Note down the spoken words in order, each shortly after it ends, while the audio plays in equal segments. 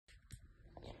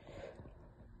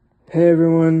Hey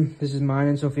everyone, this is mine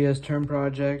and Sophia's term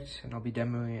project, and I'll be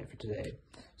demoing it for today.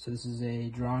 So this is a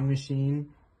drawing machine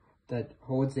that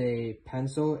holds a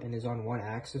pencil and is on one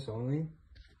axis only.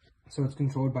 So it's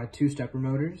controlled by two stepper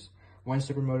motors. One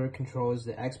stepper motor controls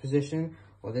the X position,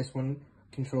 while this one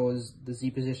controls the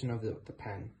Z position of the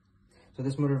pen. So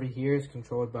this motor over here is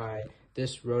controlled by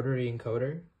this rotary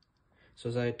encoder. So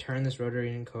as I turn this rotary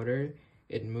encoder,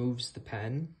 it moves the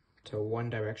pen to one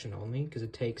direction only because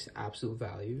it takes absolute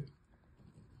value.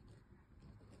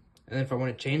 And then if I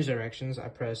want to change directions, I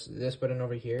press this button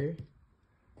over here,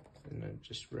 and then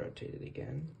just rotate it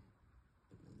again.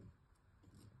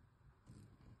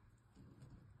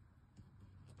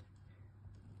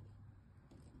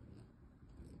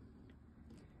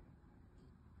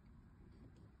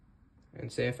 And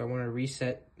say if I want to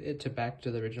reset it back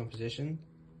to the original position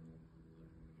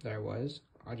that I was,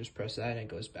 I'll just press that and it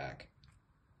goes back.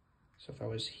 So if I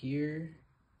was here,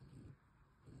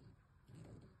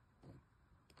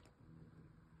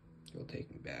 it'll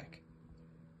take me back.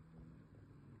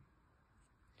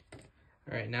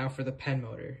 All right, now for the pen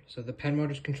motor. So the pen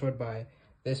motor is controlled by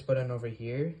this button over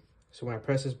here. So when I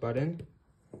press this button,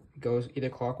 it goes either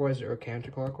clockwise or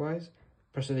counterclockwise.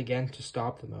 Press it again to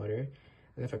stop the motor.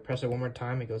 And if I press it one more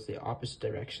time, it goes the opposite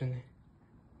direction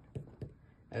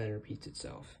and then repeats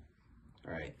itself.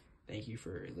 All right, thank you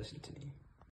for listening to me.